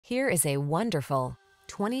Here is a wonderful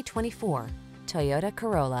 2024 Toyota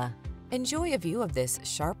Corolla. Enjoy a view of this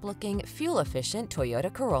sharp-looking, fuel-efficient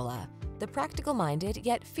Toyota Corolla, the practical-minded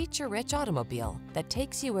yet feature-rich automobile that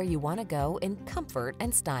takes you where you want to go in comfort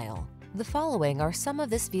and style. The following are some of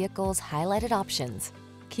this vehicle's highlighted options: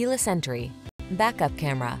 keyless entry, backup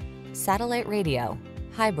camera, satellite radio,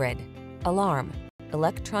 hybrid, alarm,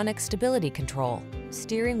 electronic stability control,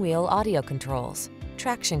 steering wheel audio controls,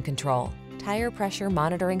 traction control, tire pressure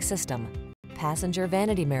monitoring system, passenger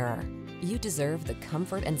vanity mirror. You deserve the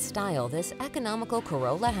comfort and style this economical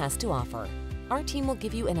Corolla has to offer. Our team will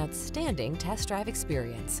give you an outstanding test drive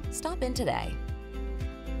experience. Stop in today.